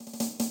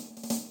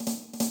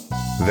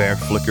There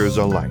flickers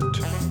a light.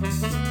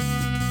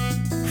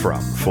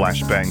 From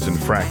Flashbangs and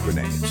Frag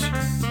Grenades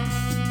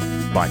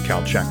by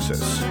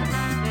Calchexis.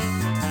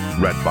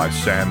 Read by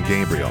Sam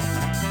Gabriel.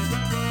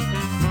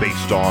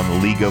 Based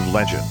on League of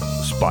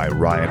Legends by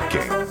Riot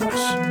Games.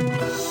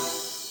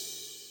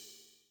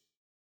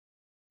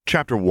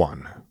 Chapter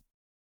 1.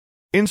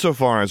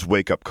 Insofar as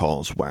wake-up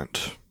calls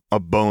went, a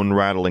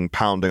bone-rattling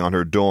pounding on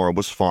her door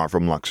was far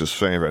from Lux's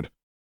favorite.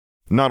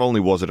 Not only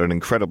was it an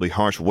incredibly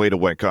harsh way to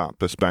wake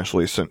up,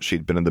 especially since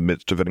she'd been in the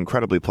midst of an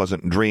incredibly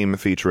pleasant dream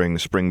featuring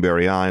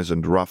springberry eyes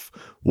and rough,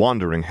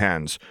 wandering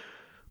hands,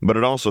 but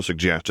it also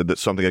suggested that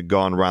something had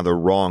gone rather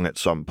wrong at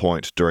some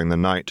point during the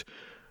night,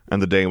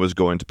 and the day was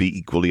going to be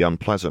equally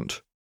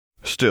unpleasant.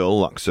 Still,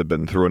 Lux had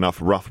been through enough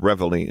rough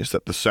reveilles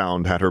that the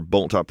sound had her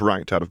bolt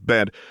upright out of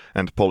bed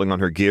and pulling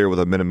on her gear with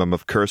a minimum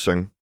of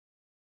cursing.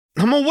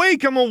 "I'm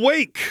awake! I'm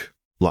awake!"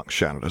 Lux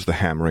shouted as the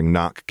hammering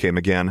knock came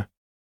again.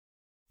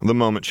 The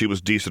moment she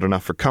was decent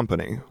enough for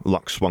company,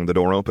 Lux swung the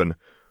door open.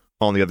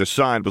 On the other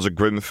side was a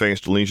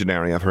grim-faced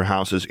legionary of her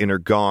house's inner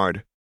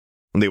guard.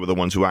 They were the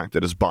ones who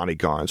acted as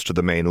bodyguards to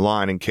the main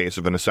line in case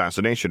of an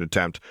assassination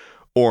attempt,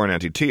 or in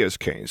Auntie Tia's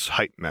case,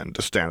 hype men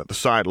to stand at the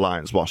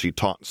sidelines while she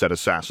taught said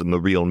assassin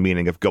the real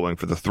meaning of going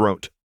for the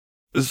throat.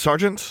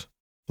 "Sergeant?"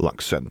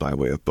 Lux said by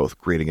way of both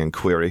greeting and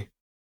query.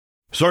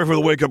 "Sorry for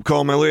the wake-up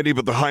call, my lady,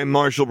 but the High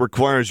Marshal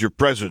requires your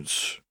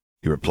presence,"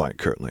 he replied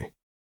curtly.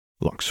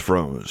 Lux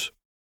froze.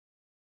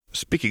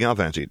 Speaking of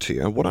Auntie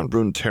Tia, what on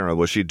Runeterra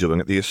was she doing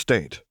at the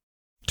estate?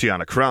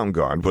 Tiana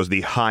Crownguard was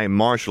the High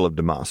Marshal of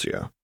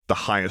Demacia, the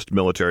highest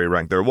military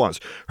rank there was.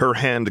 Her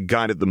hand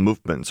guided the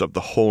movements of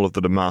the whole of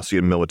the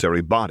Demacian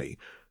military body.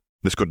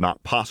 This could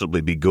not possibly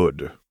be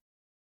good.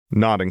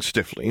 Nodding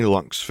stiffly,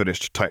 Lux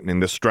finished tightening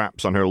the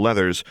straps on her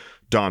leathers,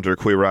 donned her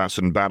cuirass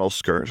and battle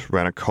skirt,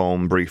 ran a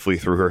comb briefly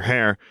through her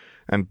hair,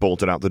 and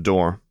bolted out the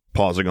door,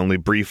 pausing only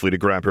briefly to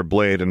grab her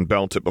blade and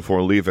belt it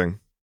before leaving.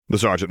 The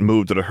sergeant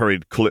moved at a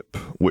hurried clip,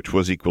 which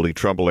was equally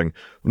troubling.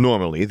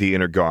 Normally, the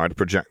inner guard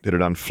projected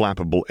an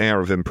unflappable air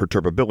of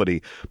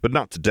imperturbability, but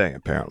not today,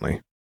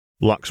 apparently.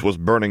 Lux was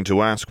burning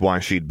to ask why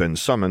she'd been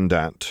summoned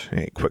at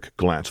a quick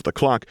glance at the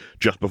clock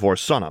just before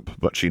sunup,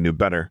 but she knew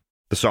better.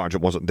 The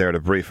sergeant wasn't there to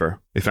brief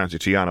her. If Auntie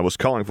Tiana was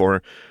calling for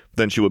her,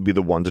 then she would be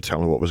the one to tell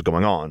her what was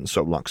going on,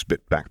 so Lux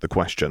bit back the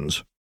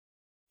questions.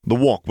 The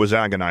walk was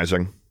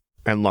agonizing,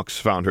 and Lux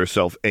found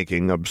herself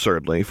aching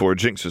absurdly for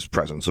Jinx's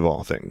presence of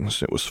all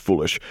things. It was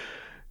foolish.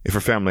 If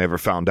her family ever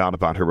found out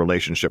about her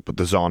relationship with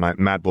the Zaunite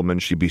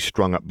madwoman, she'd be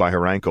strung up by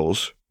her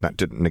ankles. That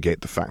didn't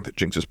negate the fact that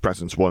Jinx's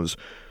presence was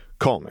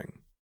calming.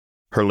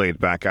 Her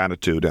laid-back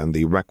attitude and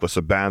the reckless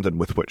abandon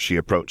with which she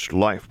approached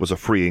life was a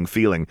freeing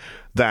feeling.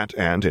 That,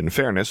 and, in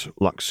fairness,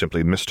 Lux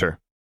simply missed her.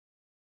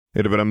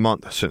 It had been a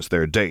month since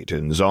their date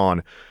in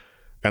Zaun,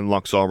 and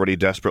Lux already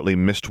desperately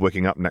missed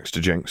waking up next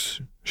to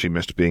Jinx. She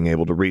missed being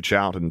able to reach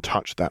out and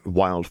touch that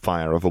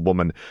wildfire of a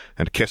woman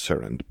and kiss her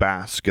and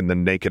bask in the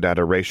naked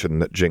adoration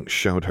that Jinx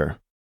showed her.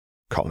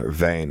 Call her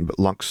vain, but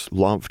Lux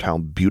loved how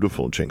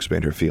beautiful Jinx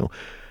made her feel.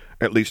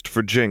 At least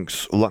for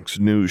Jinx, Lux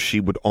knew she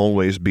would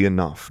always be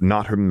enough.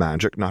 Not her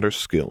magic, not her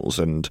skills,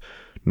 and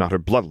not her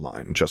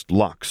bloodline, just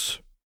Lux.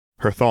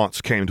 Her thoughts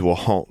came to a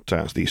halt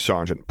as the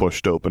sergeant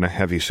pushed open a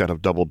heavy set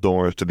of double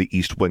doors to the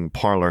East Wing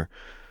parlor,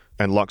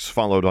 and Lux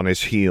followed on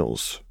his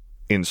heels.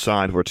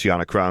 Inside were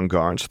Tiana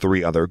Crownguard's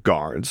 3 other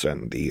guards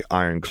and the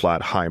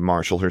ironclad High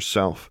Marshal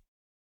herself.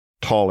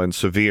 Tall and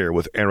severe,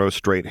 with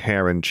arrow-straight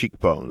hair and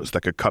cheekbones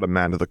that could cut a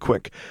man to the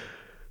quick,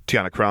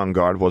 Tiana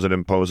Crownguard was an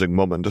imposing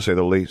woman, to say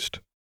the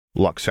least.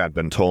 Lux had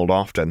been told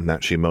often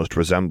that she most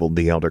resembled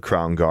the Elder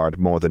Crownguard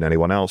more than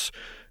anyone else,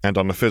 and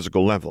on a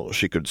physical level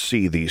she could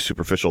see the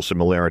superficial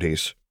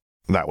similarities.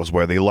 That was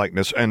where the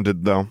likeness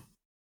ended, though.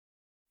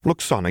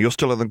 "Luxana, you're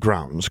still in the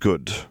grounds.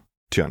 Good,"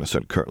 Tiana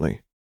said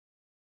curtly.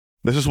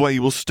 "This is where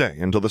you will stay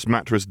until this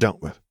matter is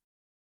dealt with."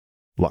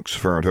 Lux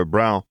furrowed her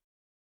brow.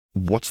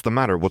 "What's the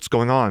matter? What's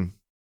going on?"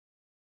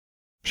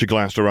 She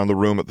glanced around the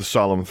room at the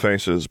solemn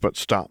faces, but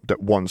stopped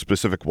at one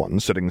specific one,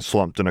 sitting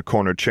slumped in a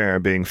corner chair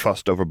being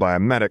fussed over by a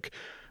medic,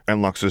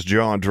 and Lux's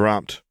jaw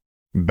dropped.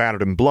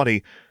 Battered and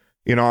bloody,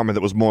 in armor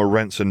that was more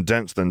rents and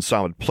dents than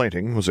solid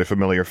plating, was a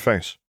familiar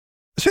face.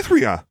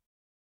 "Cytherea!"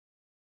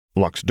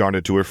 Lux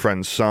darted to her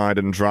friend's side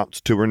and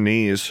dropped to her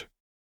knees.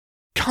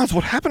 "Gods,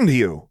 what happened to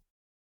you?"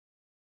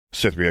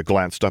 Cytherea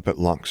glanced up at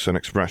Lux, an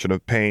expression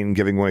of pain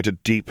giving way to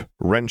deep,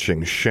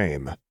 wrenching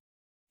shame.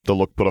 The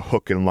look put a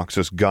hook in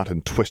Lux's gut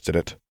and twisted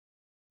it.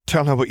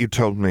 "Tell her what you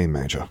told me,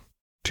 Major,"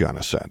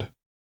 Tiana said.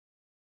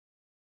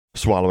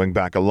 Swallowing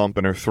back a lump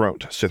in her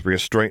throat, Cytherea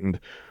straightened,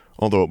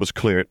 although it was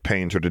clear it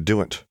pained her to do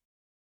it.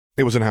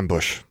 "It was an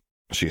ambush,"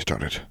 she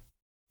started.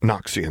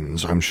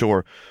 "Noxians, I'm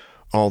sure,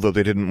 although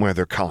they didn't wear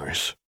their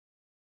collars."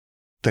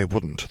 "They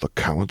wouldn't, the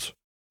cowards,"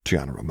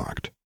 Tiana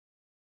remarked.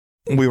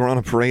 "We were on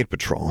a parade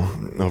patrol,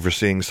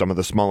 overseeing some of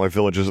the smaller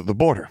villages at the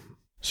border,"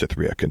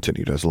 Cytherea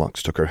continued as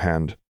Lux took her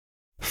hand.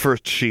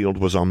 "First Shield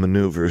was on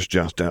maneuvers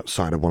just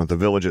outside of one of the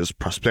villages.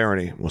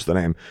 Prosperity was the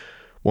name.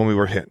 When we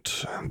were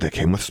hit, they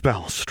came with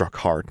spells, struck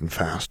hard and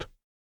fast."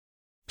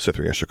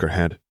 Cytherea shook her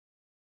head.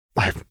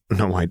 I've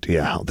no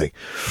idea how they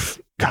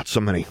got so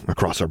many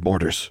across our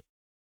borders.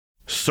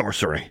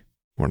 Sorcery,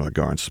 one of the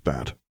guards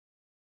spat.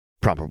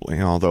 Probably,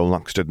 although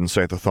Lux didn't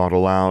say the thought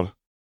aloud.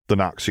 The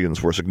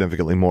Noxians were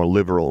significantly more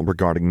liberal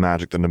regarding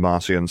magic than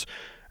Demacians,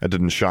 and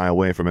didn't shy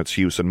away from its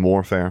use in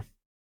warfare.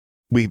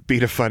 We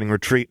beat a fighting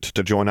retreat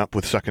to join up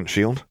with Second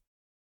Shield.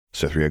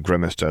 Cytherea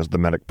grimaced as the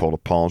medic pulled a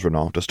pauldron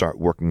off to start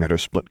working at her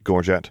split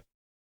gorget.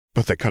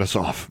 But they cut us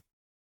off.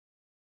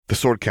 The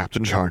sword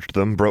captain charged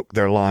them, broke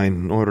their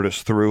line, ordered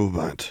us through,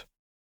 but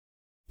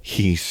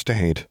he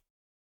stayed.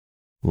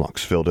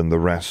 Lux filled in the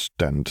rest,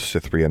 and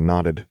Cytherea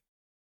nodded.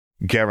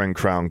 Garen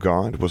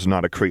Crownguard was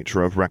not a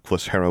creature of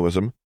reckless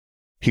heroism.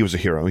 He was a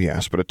hero,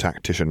 yes, but a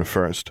tactician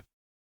first.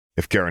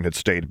 If Garen had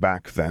stayed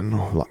back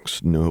then,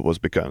 Lux knew it was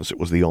because it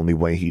was the only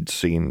way he'd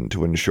seen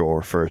to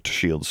ensure First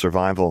Shield's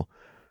survival.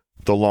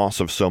 The loss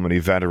of so many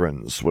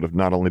veterans would have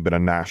not only been a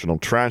national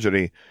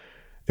tragedy,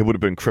 it would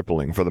have been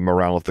crippling for the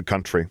morale of the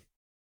country.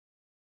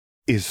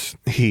 Is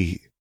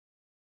he...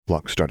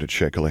 Lux started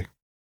shakily.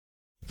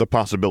 The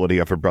possibility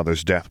of her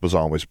brother's death was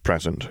always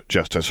present,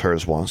 just as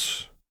hers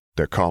was.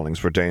 Their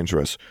callings were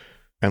dangerous,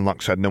 and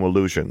Lux had no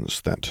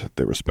illusions that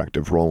their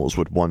respective roles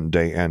would one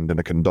day end in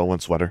a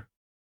condolence letter.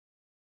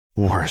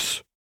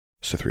 Worse,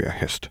 Cytherea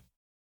hissed.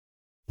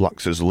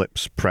 Lux's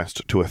lips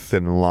pressed to a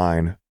thin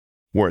line.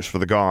 Worse for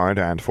the guard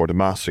and for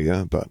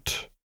Demacia,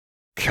 but...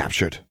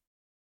 Captured,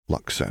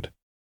 Lux said,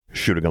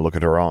 shooting a look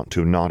at her aunt,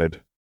 who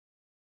nodded.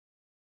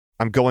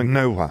 I'm going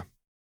nowhere.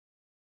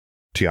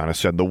 Tiana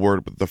said the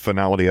word with the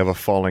finality of a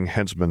falling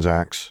headsman's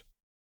axe.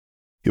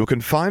 You are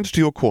confined to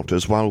your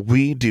quarters while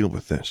we deal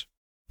with this.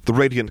 The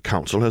Radiant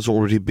Council has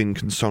already been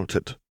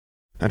consulted,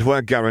 and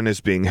where Garen is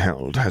being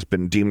held has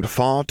been deemed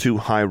far too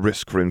high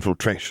risk for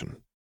infiltration.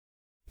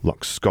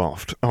 Lux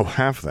scoffed. Oh,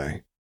 have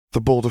they?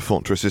 The Boulder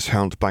Fortress is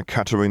held by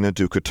Katarina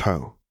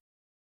Ducateau.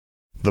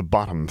 The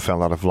bottom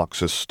fell out of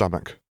Lux's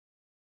stomach.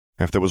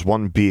 If there was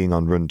one being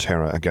on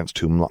Runeterra against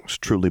whom Lux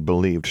truly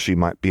believed she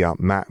might be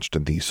outmatched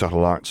in the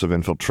subtle arts of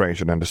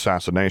infiltration and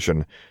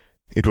assassination,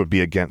 it would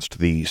be against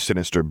the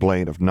sinister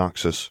blade of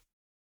Noxus.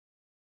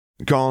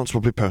 Guards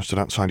will be posted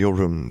outside your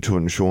room to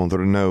ensure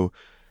there are no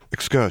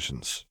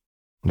excursions,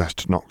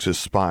 lest Nox's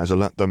spies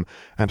alert them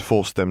and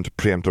force them to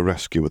preempt a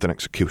rescue with an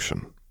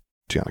execution,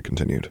 Tiana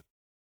continued.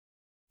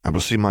 I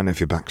will see my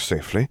nephew back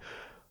safely,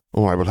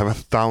 or I will have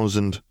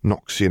 1,000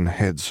 Noxian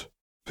heads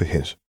for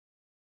his.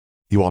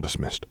 You are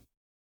dismissed.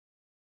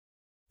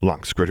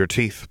 Lux grit her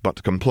teeth,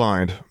 but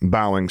complied,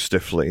 bowing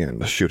stiffly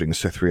and shooting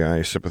Cytherea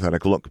a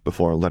sympathetic look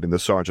before letting the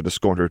sergeant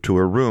escort her to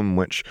her room,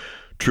 which,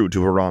 true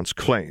to her aunt's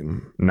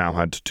claim, now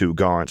had 2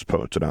 guards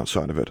posted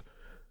outside of it.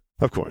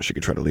 Of course, she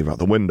could try to leave out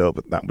the window,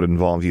 but that would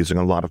involve using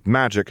a lot of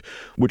magic,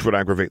 which would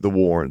aggravate the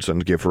wards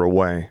and give her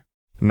away.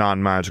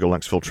 Non-magical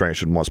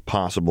exfiltration was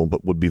possible,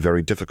 but would be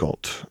very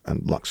difficult,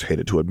 and Lux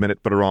hated to admit it,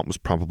 but her aunt was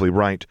probably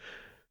right.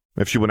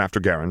 If she went after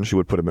Garen, she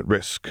would put him at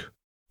risk,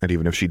 and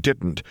even if she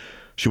didn't,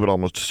 she would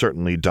almost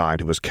certainly die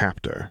to his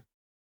captor.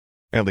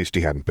 At least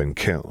he hadn't been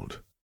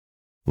killed.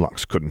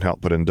 Lux couldn't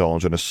help but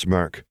indulge in a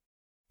smirk.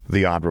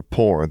 The odd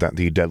rapport that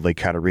the deadly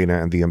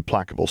Katarina and the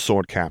implacable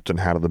sword captain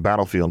had on the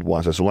battlefield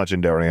was as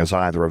legendary as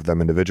either of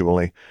them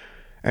individually.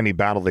 Any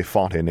battle they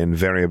fought in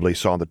invariably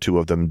saw the two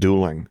of them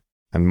dueling,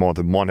 and more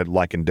than one had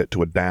likened it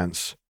to a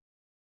dance.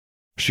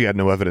 She had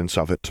no evidence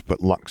of it,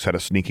 but Lux had a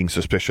sneaking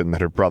suspicion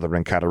that her brother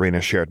and Katarina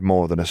shared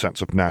more than a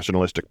sense of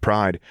nationalistic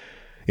pride.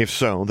 If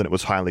so, then it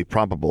was highly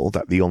probable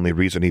that the only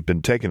reason he'd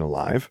been taken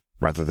alive,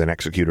 rather than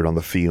executed on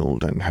the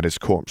field and had his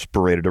corpse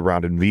paraded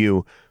around in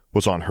view,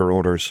 was on her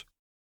orders.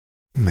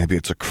 Maybe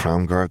it's a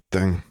Crownguard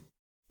thing,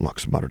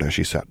 Lux muttered as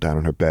she sat down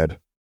in her bed,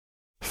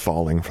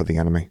 falling for the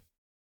enemy.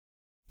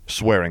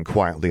 Swearing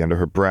quietly under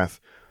her breath,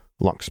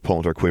 Lux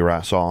pulled her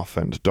cuirass off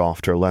and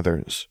doffed her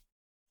leathers.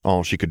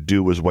 All she could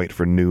do was wait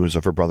for news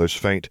of her brother's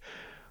fate.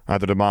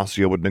 Either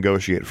Demacia would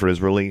negotiate for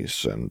his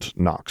release, and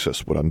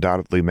Noxus would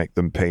undoubtedly make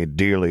them pay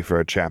dearly for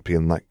a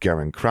champion like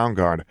Garen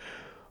Crownguard,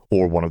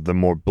 or one of the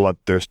more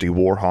bloodthirsty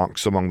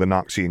warhawks among the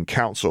Noxian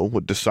Council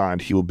would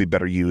decide he would be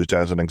better used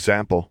as an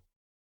example.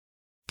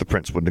 The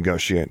prince would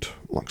negotiate,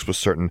 Lux was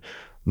certain.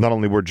 Not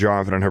only were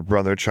Jarvan and her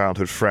brother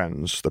childhood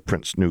friends, the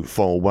prince knew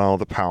full well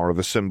the power of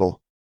a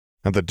symbol,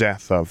 and the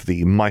death of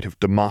the might of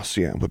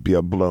Demacia would be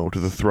a blow to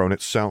the throne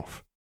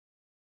itself.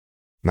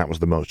 That was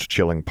the most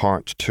chilling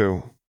part,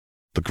 too.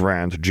 The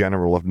Grand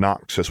General of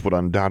Noxus would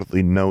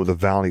undoubtedly know the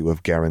value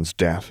of Garen's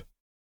death,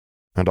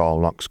 and all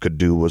Lux could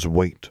do was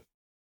wait.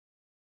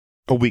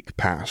 A week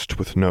passed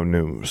with no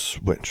news,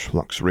 which,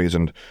 Lux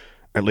reasoned,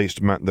 at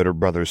least meant that her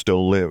brother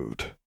still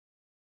lived.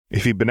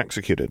 If he'd been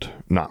executed,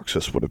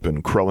 Noxus would have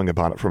been crowing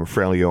about it from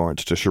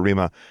Freljord to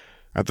Shurima.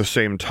 At the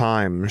same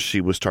time,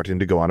 she was starting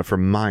to go out of her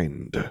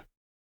mind.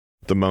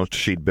 The most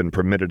she'd been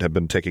permitted had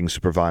been taking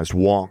supervised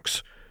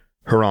walks.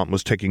 Her aunt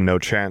was taking no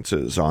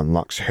chances on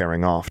Lux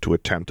herring off to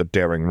attempt a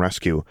daring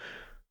rescue,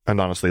 and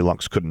honestly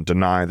Lux couldn't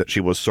deny that she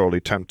was sorely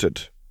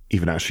tempted,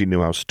 even as she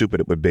knew how stupid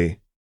it would be.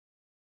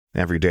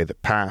 Every day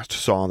that passed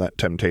saw that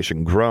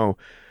temptation grow,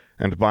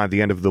 and by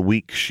the end of the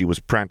week she was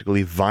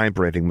practically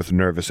vibrating with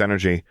nervous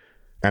energy,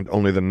 and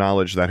only the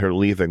knowledge that her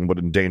leaving would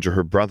endanger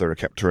her brother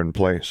kept her in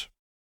place.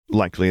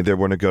 Likely there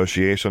were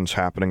negotiations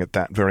happening at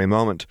that very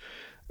moment,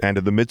 and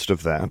in the midst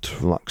of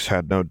that, Lux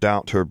had no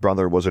doubt her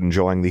brother was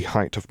enjoying the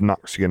height of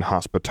Noxian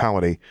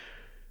hospitality.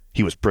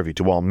 He was privy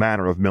to all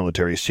manner of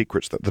military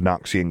secrets that the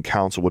Noxian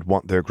Council would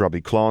want their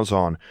grubby claws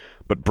on,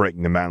 but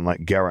breaking a man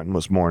like Garen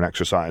was more an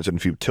exercise in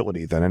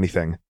futility than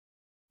anything.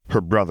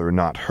 Her brother,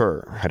 not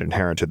her, had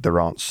inherited their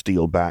aunt's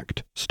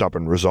steel-backed,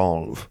 stubborn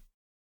resolve.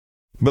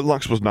 But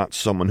Lux was not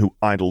someone who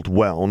idled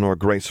well nor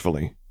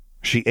gracefully.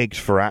 She ached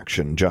for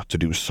action just to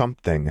do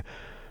something,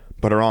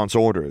 but her aunt's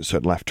orders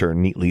had left her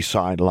neatly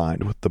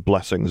sidelined with the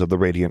blessings of the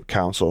Radiant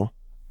Council.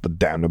 The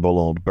damnable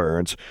old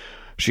birds.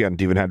 She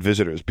hadn't even had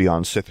visitors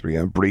beyond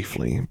Cythria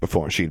briefly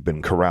before she'd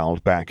been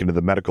corralled back into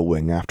the medical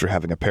wing after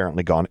having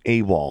apparently gone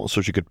AWOL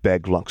so she could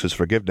beg Lux's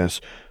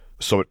forgiveness,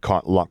 so it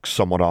caught Lux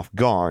somewhat off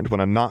guard when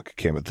a knock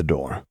came at the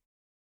door.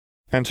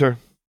 "Enter,"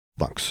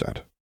 Lux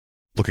said,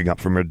 looking up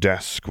from her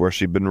desk where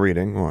she'd been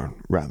reading, or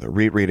rather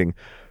rereading,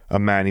 a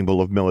manual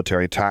of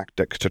military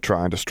tactics to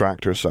try and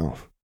distract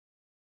herself.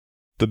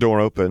 The door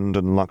opened,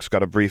 and Lux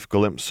got a brief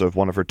glimpse of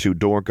one of her 2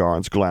 door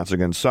guards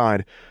glancing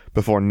inside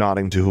before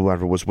nodding to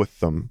whoever was with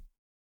them.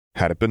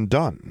 Had it been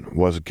done?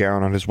 Was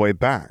Garen on his way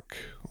back?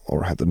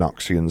 Or had the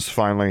Noxians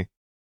finally...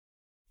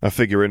 A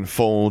figure in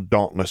full,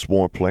 dauntless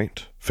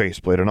warplate,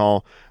 faceplate and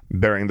all,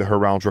 bearing the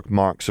heraldic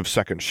marks of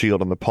Second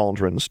Shield on the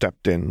pauldron,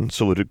 stepped in,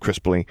 saluted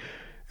crisply,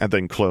 and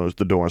then closed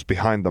the doors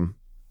behind them.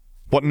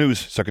 "What news,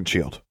 Second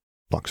Shield?"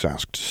 Lux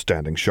asked,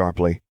 standing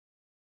sharply.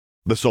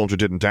 The soldier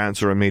didn't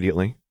answer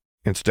immediately.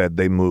 Instead,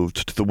 they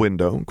moved to the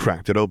window,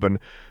 cracked it open,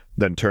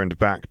 then turned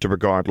back to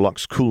regard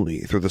Lux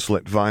coolly through the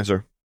slit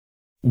visor.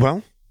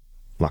 "Well?"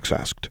 Lux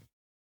asked.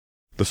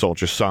 The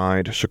soldier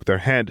sighed, shook their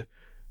head,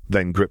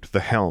 then gripped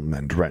the helm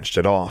and wrenched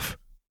it off,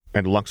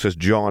 and Lux's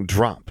jaw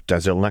dropped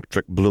as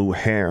electric blue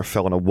hair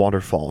fell in a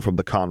waterfall from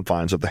the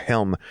confines of the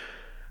helm,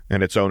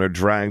 and its owner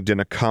dragged in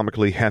a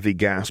comically heavy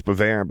gasp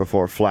of air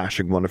before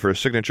flashing one of her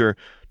signature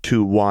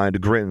 2 wide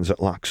grins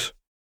at Lux.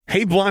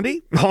 "Hey,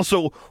 Blondie!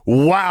 Also,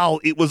 wow,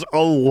 it was a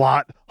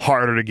lot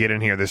harder to get in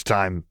here this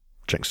time,"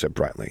 Jinx said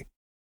brightly.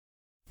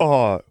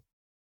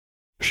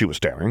 She was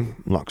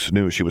staring. Lux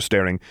knew she was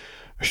staring.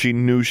 She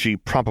knew she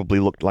probably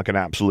looked like an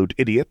absolute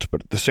idiot,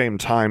 but at the same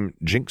time,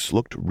 Jinx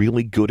looked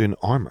really good in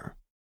armor.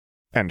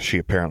 And she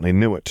apparently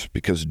knew it,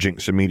 because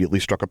Jinx immediately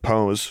struck a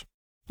pose.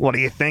 "What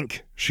do you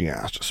think?" she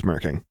asked,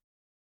 smirking.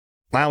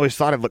 "I always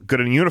thought I'd look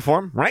good in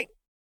uniform, right?"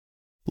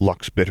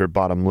 Lux bit her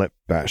bottom lip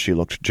as she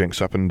looked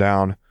Jinx up and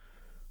down.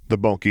 The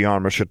bulky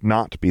armor should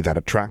not be that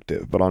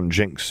attractive, but on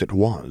Jinx it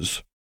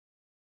was.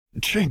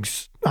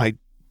 "Jinx, what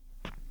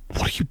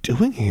are you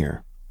doing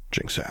here?"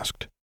 Jinx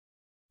asked.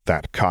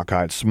 That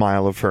cockeyed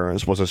smile of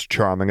hers was as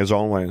charming as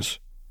always.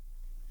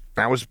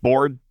 "I was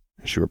bored,"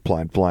 she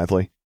replied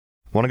blithely.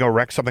 "Want to go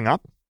wreck something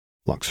up?"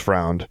 Lux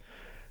frowned.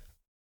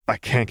 "I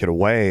can't get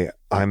away.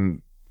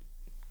 I'm...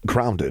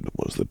 grounded,"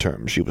 was the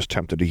term she was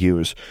tempted to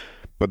use,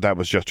 but that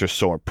was just her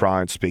sore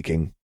pride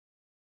speaking.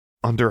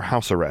 "Under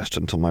house arrest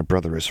until my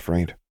brother is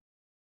freed."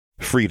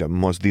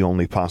 Freedom was the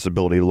only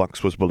possibility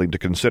Lux was willing to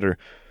consider,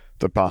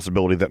 the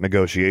possibility that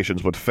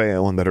negotiations would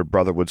fail and that her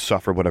brother would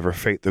suffer whatever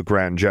fate the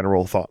Grand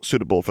General thought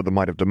suitable for the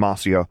might of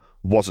Demacia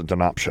wasn't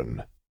an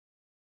option.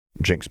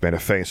 Jinx made a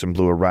face and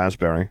blew a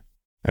raspberry,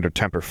 and her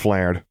temper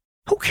flared.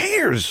 "Who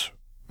cares?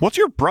 What's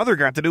your brother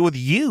got to do with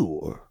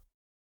you?"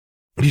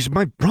 "He's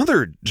my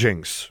brother,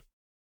 Jinx,"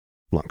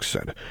 Lux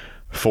said,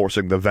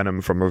 forcing the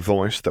venom from her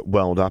voice that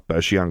welled up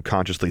as she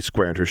unconsciously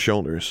squared her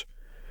shoulders.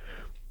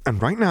 "And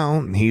right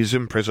now, he's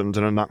imprisoned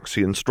in a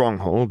Noxian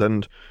stronghold,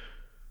 and..."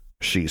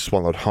 She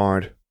swallowed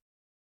hard.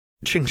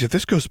 "Jinx, if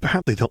this goes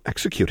badly, they'll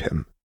execute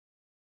him."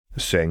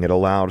 Saying it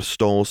aloud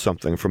stole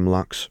something from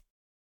Lux.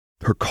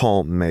 Her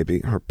calm,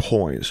 maybe, her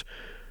poise.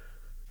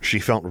 She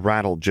felt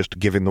rattled just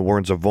giving the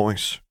words a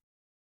voice.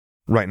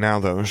 Right now,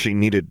 though, she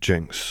needed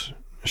Jinx.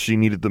 She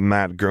needed the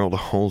mad girl to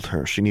hold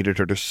her. She needed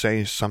her to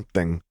say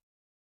something.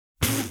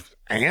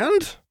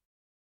 "And?"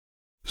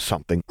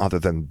 "Something other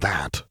than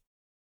that."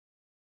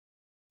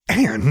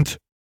 "And?"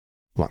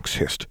 Lux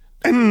hissed.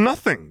 "And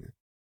nothing!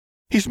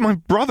 He's my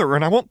brother,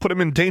 and I won't put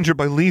him in danger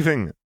by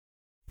leaving.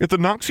 If the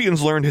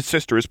Noxians learned his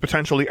sister is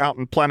potentially out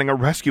and planning a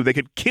rescue, they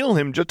could kill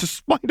him just to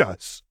spite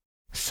us."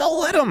 "So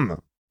let him,"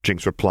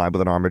 Jinx replied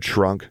with an armored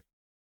shrug.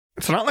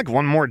 "It's not like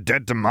one more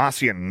dead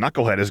Demacian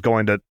knucklehead is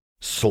going to..."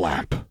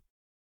 Slap.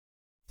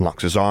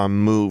 Lux's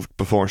arm moved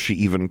before she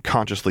even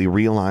consciously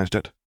realized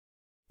it.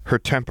 Her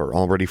temper,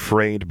 already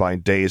frayed by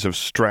days of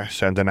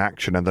stress and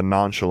inaction and the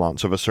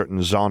nonchalance of a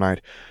certain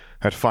Zonite,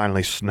 had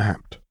finally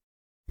snapped.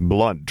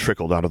 Blood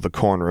trickled out of the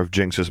corner of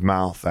Jinx's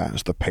mouth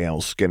as the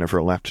pale skin of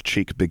her left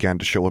cheek began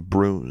to show a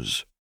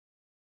bruise.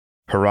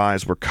 Her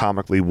eyes were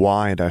comically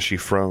wide as she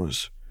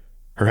froze,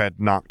 her head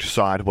knocked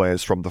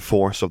sideways from the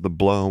force of the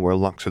blow where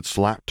Lux had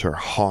slapped her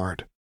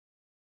hard.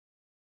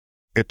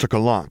 It took a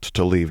lot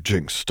to leave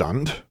Jinx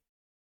stunned.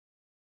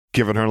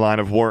 Given her line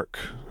of work,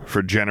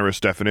 for generous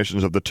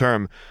definitions of the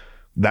term,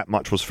 that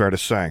much was fair to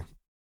say.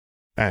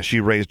 As she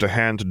raised a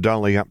hand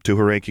dully up to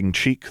her aching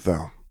cheek,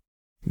 though,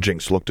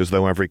 Jinx looked as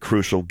though every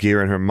crucial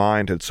gear in her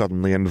mind had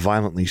suddenly and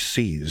violently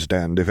seized,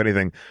 and, if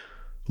anything,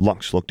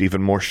 Lux looked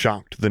even more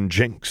shocked than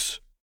Jinx.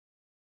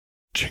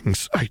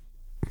 Jinx, I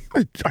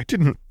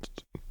didn't...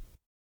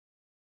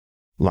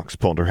 Lux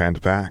pulled her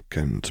hand back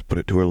and put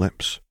it to her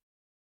lips.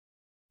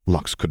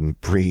 Lux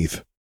couldn't breathe.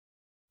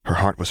 Her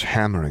heart was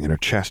hammering in her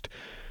chest,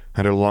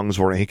 and her lungs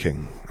were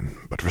aching,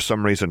 but for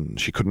some reason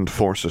she couldn't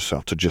force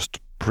herself to just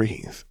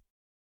breathe.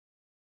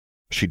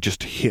 She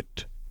just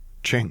hit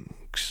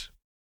Jinx.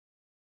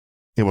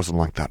 It wasn't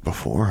like that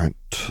before.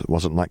 It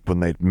wasn't like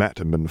when they'd met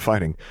and been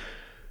fighting.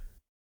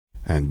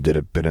 And it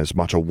had been as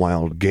much a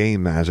wild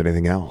game as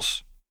anything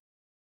else.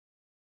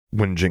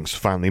 When Jinx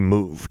finally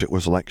moved, it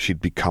was like she'd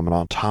become an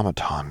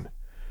automaton.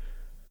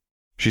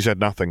 She said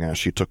nothing as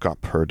she took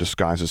up her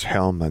disguise's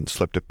helm and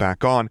slipped it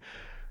back on,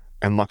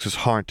 and Lux's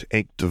heart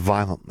ached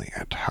violently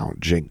at how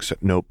Jinx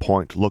at no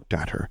point looked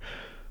at her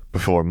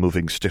before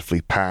moving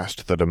stiffly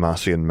past the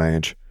Demacian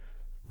mage,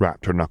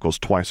 rapped her knuckles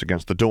twice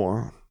against the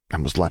door,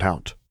 and was let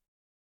out.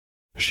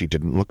 She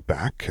didn't look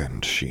back,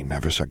 and she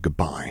never said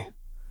goodbye.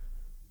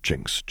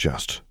 Jinx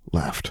just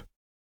left.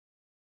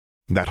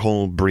 That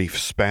whole brief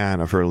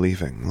span of her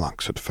leaving,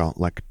 Lux had felt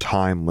like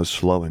time was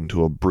slowing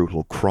to a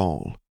brutal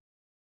crawl.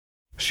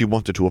 She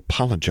wanted to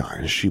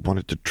apologize. She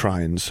wanted to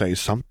try and say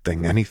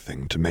something,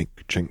 anything, to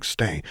make Jinx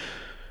stay,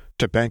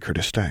 to beg her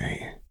to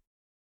stay.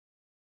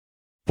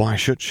 Why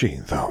should she,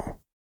 though?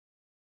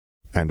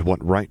 And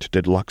what right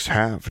did Lux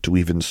have to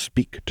even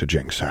speak to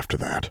Jinx after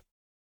that?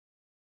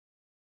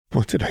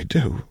 What did I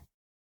do?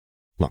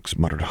 Lux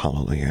muttered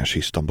hollowly as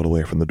she stumbled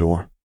away from the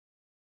door.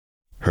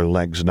 Her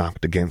legs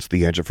knocked against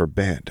the edge of her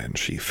bed, and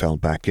she fell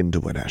back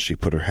into it as she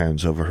put her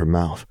hands over her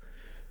mouth.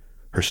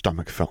 Her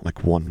stomach felt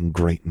like one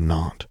great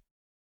knot.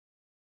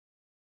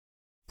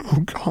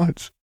 "Oh,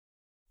 God,"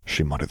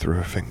 she muttered through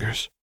her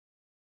fingers.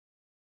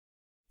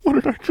 "What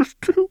did I just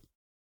do?"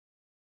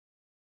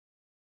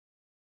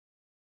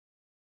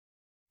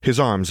 His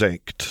arms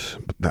ached,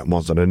 but that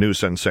wasn't a new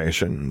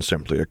sensation,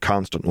 simply a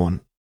constant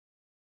one.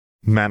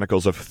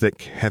 Manacles of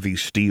thick, heavy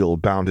steel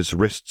bound his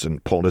wrists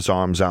and pulled his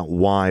arms out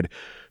wide,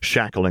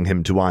 shackling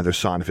him to either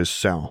side of his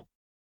cell.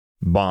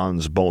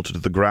 Bonds bolted to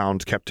the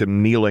ground kept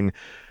him kneeling,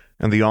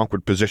 and the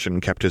awkward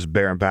position kept his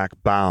bare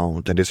back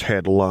bowed and his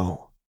head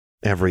low.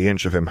 Every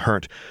inch of him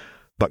hurt,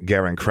 but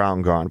Garen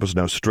Crownguard was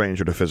no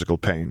stranger to physical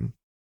pain.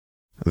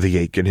 The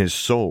ache in his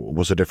soul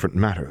was a different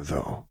matter,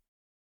 though.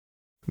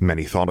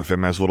 Many thought of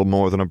him as little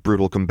more than a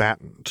brutal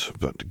combatant,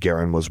 but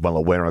Garen was well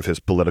aware of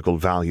his political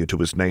value to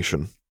his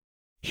nation.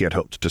 He had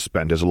hoped to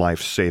spend his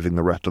life saving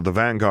the rest of the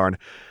Vanguard.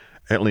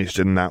 At least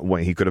in that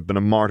way he could have been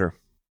a martyr.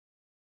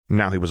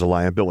 Now he was a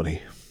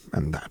liability,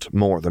 and that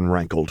more than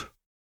rankled.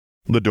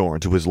 The door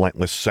to his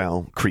lightless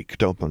cell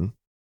creaked open,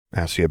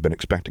 as he had been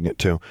expecting it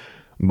to.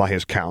 By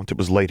his count, it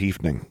was late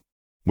evening,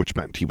 which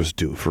meant he was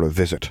due for a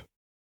visit.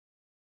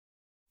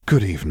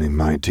 "Good evening,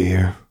 my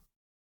dear."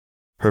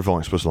 Her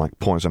voice was like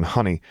poison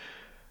honey,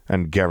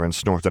 and Garen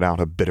snorted out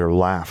a bitter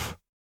laugh.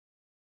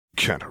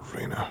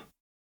 "Katarina,"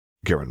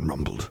 Garen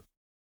rumbled.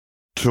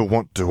 "To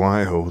what do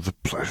I owe the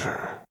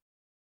pleasure?"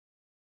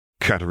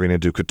 Katarina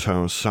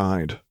Ducoteau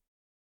sighed.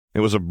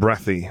 It was a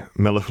breathy,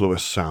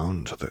 mellifluous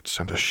sound that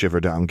sent a shiver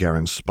down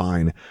Garen's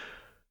spine.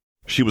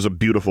 She was a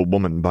beautiful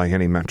woman by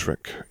any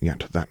metric,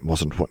 yet that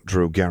wasn't what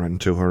drew Garen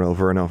to her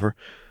over and over.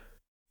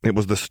 It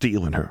was the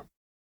steel in her,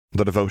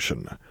 the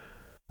devotion,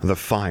 the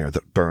fire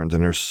that burned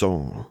in her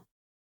soul.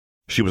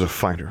 She was a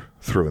fighter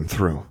through and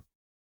through.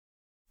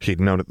 He'd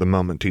known it the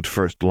moment he'd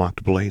first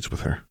locked blades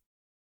with her.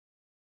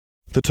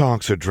 "The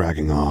talks are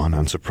dragging on,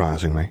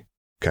 unsurprisingly,"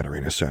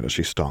 Katarina said as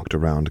she stalked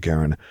around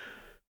Garen,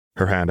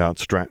 her hand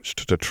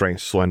outstretched to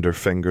trace slender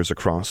fingers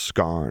across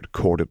scarred,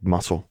 corded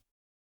muscle.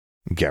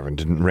 Garen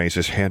didn't raise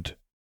his head.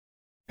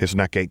 His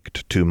neck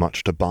ached too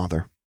much to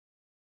bother.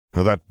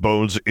 "That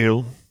bodes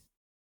ill?"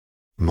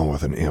 "More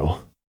than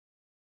ill."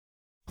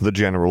 The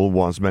general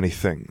was many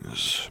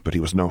things, but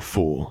he was no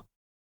fool,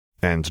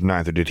 and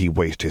neither did he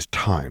waste his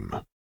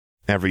time.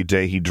 Every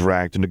day he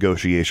dragged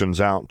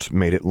negotiations out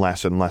made it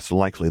less and less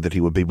likely that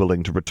he would be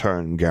willing to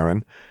return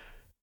Garen.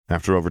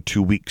 After over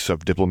 2 weeks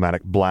of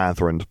diplomatic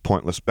blather and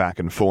pointless back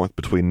and forth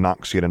between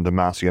Noxian and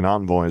Demacian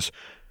envoys,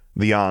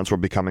 the odds were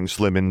becoming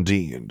slim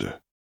indeed.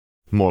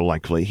 More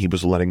likely he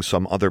was letting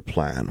some other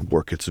plan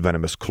work its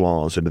venomous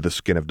claws into the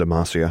skin of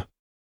Demacia.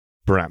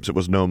 Perhaps it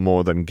was no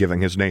more than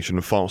giving his nation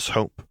false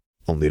hope,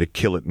 only to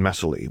kill it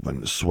messily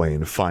when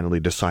Swain finally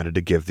decided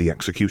to give the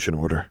execution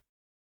order.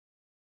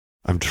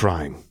 "I'm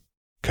trying,"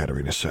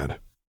 Katarina said,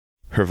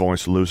 her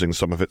voice losing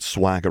some of its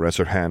swagger as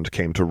her hand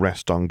came to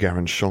rest on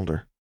Garen's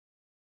shoulder.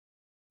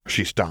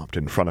 She stopped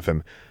in front of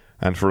him,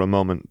 and for a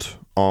moment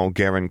all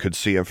Garen could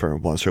see of her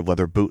was her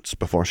leather boots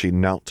before she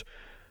knelt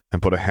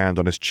and put a hand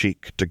on his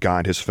cheek to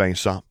guide his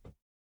face up.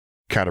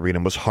 Katarina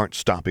was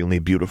heart-stoppingly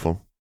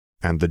beautiful,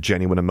 and the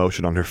genuine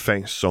emotion on her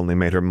face only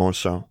made her more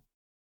so.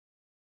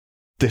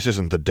 "This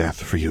isn't the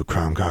death for you,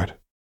 Crownguard,"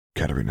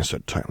 Katarina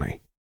said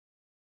tightly.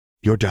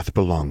 "Your death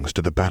belongs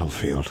to the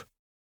battlefield."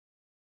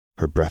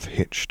 Her breath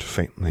hitched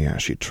faintly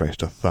as she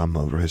traced a thumb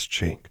over his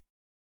cheek.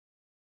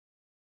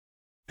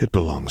 It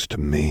belongs to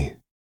me.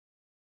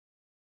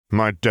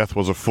 My death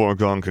was a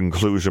foregone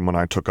conclusion when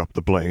I took up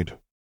the blade,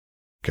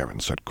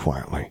 Garin said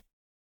quietly.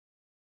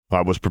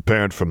 I was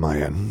prepared for my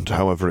end,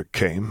 however it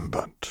came,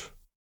 but...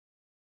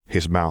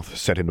 His mouth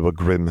set into a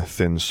grim,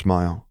 thin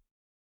smile.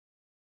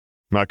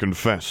 I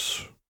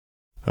confess,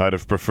 I'd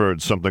have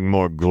preferred something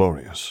more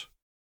glorious.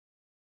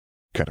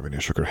 Katerina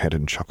shook her head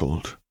and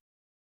chuckled.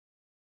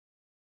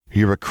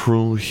 You're a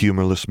cruel,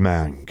 humorless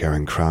man,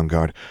 Garin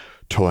Crownguard,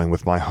 toying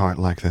with my heart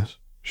like this,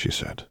 she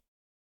said,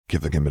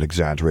 giving him an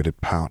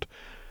exaggerated pout.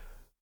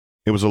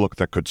 It was a look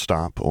that could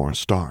stop or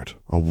start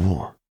a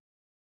war.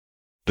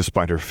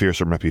 Despite her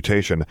fearsome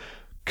reputation,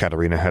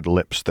 Katerina had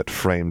lips that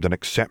framed an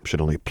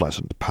exceptionally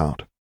pleasant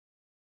pout.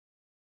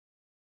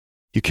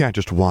 You can't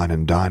just wine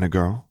and dine a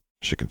girl,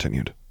 she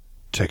continued.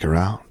 Take her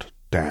out,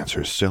 dance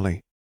her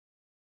silly,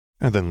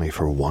 and then leave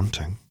her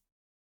wanting.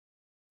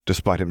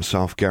 Despite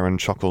himself, Garin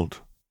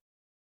chuckled.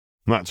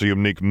 That's a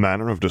unique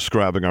manner of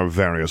describing our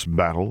various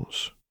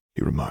battles,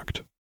 he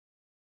remarked.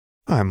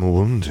 I'm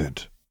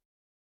wounded.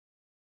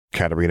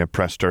 Katerina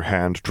pressed her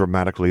hand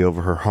dramatically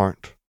over her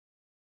heart.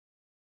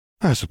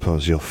 I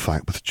suppose you'll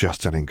fight with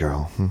just any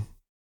girl,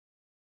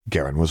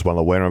 Garin was well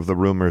aware of the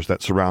rumors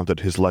that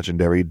surrounded his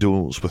legendary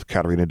duels with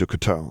Katerina du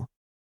Couteau,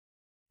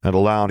 and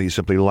aloud he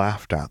simply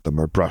laughed at them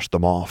or brushed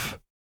them off.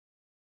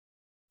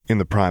 In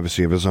the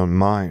privacy of his own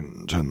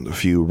mind, and the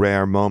few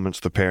rare moments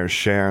the pair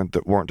shared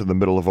that weren't in the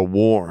middle of a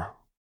war,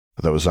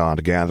 those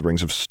odd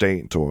gatherings of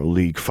state or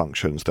league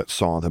functions that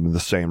saw them in the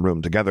same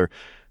room together,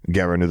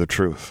 Garin knew the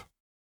truth.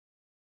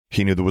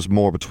 He knew there was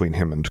more between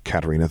him and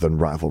Katerina than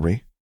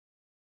rivalry.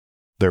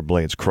 Their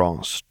blades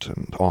crossed,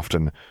 and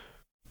often,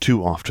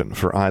 too often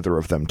for either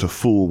of them to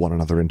fool one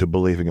another into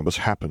believing it was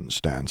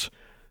happenstance.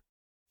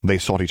 They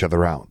sought each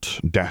other out,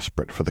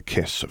 desperate for the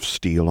kiss of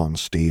steel on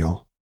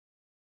steel.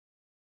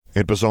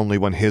 It was only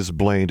when his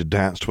blade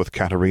danced with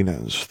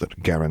Katerina's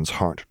that Garin's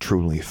heart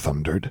truly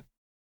thundered.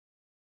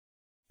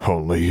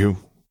 Only you,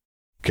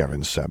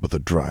 Garin said with a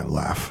dry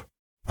laugh.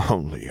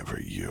 Only ever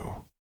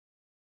you.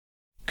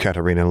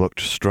 Katerina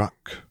looked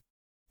struck,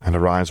 and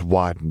her eyes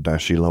widened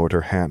as she lowered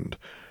her hand.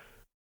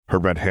 Her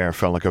red hair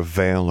fell like a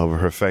veil over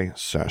her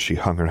face as she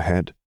hung her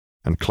head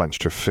and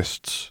clenched her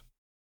fists.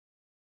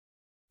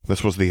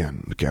 This was the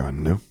end,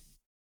 Garin knew.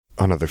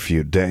 Another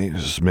few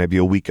days, maybe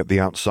a week at the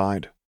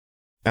outside,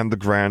 and the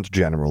Grand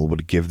General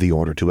would give the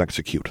order to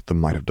execute the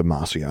Might of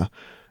Demacia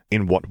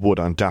in what would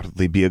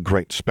undoubtedly be a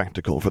great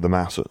spectacle for the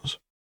masses.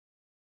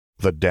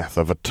 The death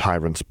of a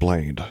tyrant's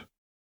blade.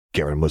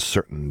 Garin was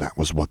certain that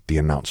was what the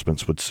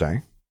announcements would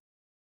say.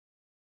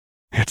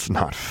 It's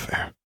not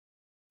fair,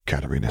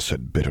 Katerina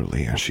said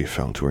bitterly as she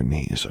fell to her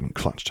knees and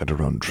clutched at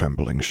her own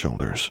trembling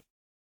shoulders.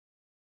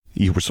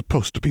 You were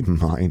supposed to be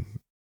mine.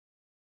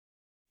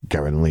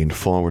 Garin leaned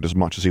forward as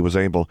much as he was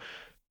able,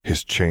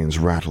 his chains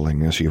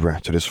rattling as he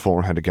rested his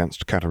forehead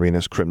against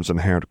Katerina's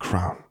crimson-haired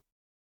crown.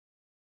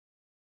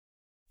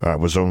 I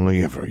was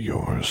only ever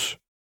yours,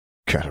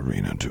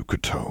 Katerina du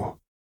Couteau.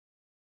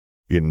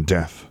 In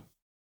death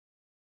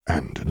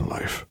and in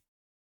life,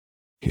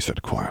 he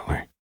said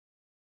quietly.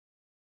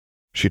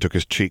 She took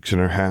his cheeks in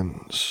her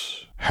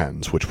hands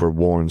which were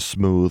worn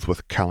smooth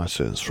with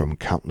calluses from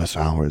countless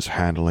hours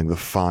handling the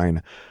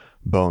fine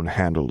bone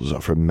handles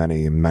of her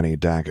many, many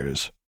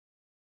daggers.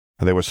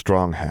 They were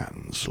strong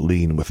hands,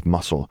 lean with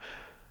muscle,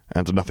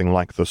 and nothing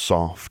like the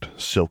soft,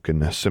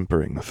 silken,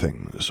 simpering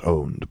things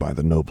owned by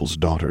the noble's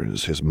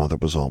daughters his mother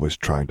was always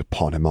trying to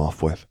pawn him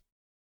off with.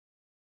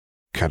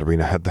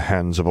 Katerina had the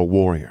hands of a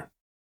warrior,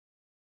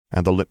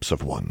 and the lips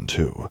of one,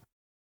 too.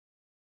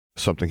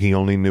 Something he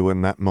only knew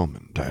in that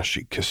moment as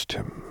she kissed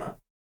him.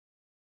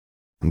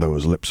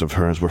 Those lips of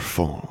hers were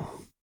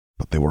full,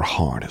 but they were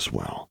hard as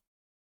well.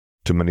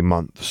 Too many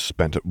months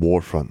spent at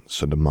war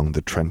fronts and among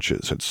the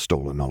trenches had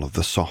stolen all of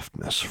the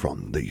softness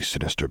from the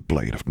sinister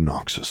blade of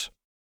Noxus.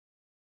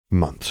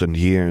 Months and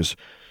years,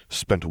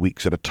 spent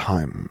weeks at a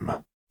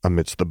time,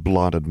 amidst the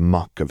blood and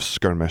muck of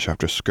skirmish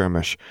after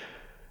skirmish,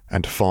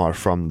 and far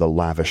from the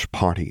lavish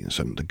parties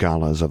and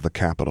galas of the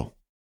capital.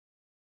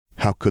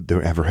 How could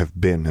there ever have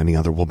been any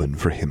other woman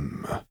for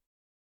him?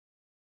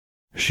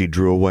 She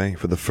drew away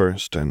for the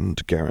first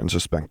and, Garin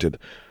suspected,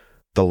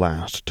 the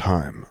last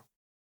time.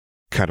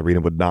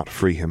 Katerina would not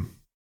free him,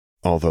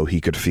 although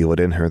he could feel it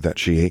in her that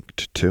she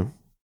ached too.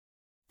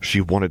 She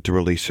wanted to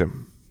release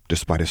him,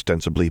 despite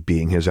ostensibly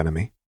being his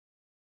enemy.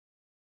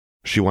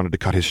 She wanted to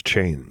cut his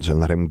chains and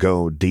let him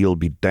go, deal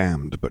be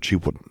damned, but she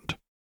wouldn't.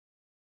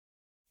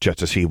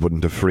 Just as he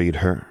wouldn't have freed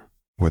her,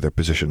 were their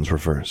positions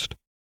reversed.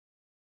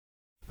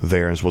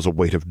 Theirs was a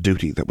weight of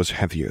duty that was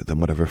heavier than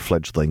whatever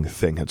fledgling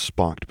thing had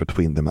sparked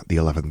between them at the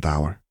 11th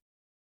hour.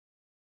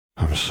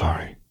 I'm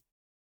sorry.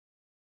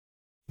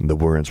 The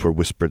words were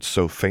whispered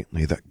so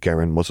faintly that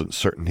Garin wasn't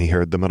certain he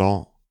heard them at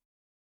all.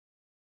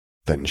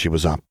 Then she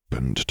was up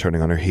and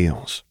turning on her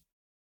heels.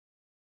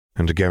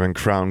 And Garin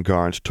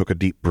Crownguard took a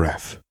deep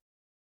breath,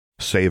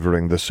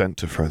 savoring the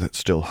scent of her that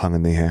still hung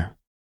in the air.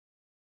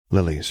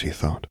 Lilies, he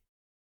thought.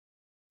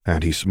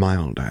 And he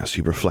smiled as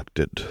he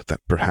reflected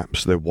that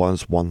perhaps there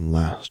was one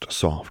last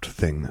soft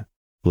thing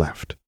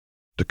left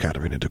to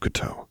Katerina de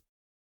Couteau.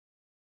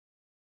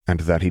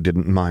 And that he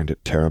didn't mind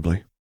it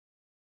terribly.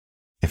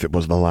 If it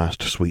was the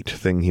last sweet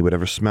thing he would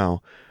ever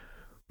smell,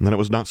 then it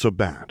was not so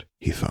bad,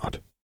 he thought.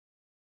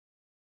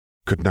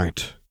 "Good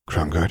night,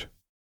 Kromgard,"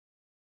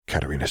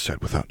 Katerina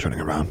said without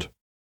turning around.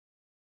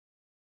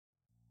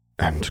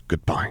 "And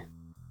goodbye."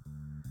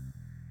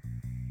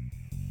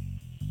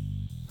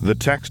 The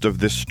text of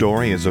this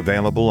story is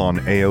available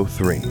on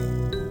AO3.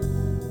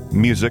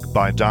 Music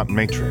by Dot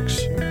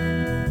Matrix.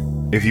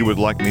 If you would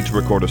like me to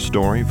record a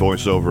story,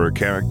 voice over a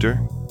character,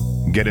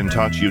 get in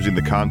touch using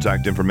the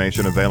contact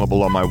information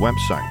available on my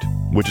website,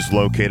 which is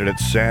located at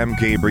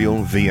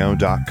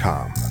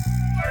samgabrielvo.com.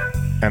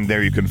 And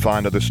there you can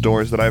find other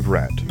stories that I've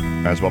read,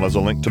 as well as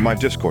a link to my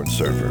Discord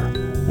server,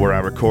 where I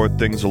record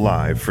things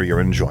live for your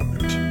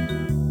enjoyment.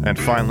 And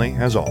finally,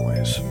 as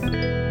always,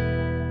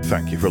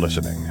 thank you for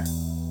listening.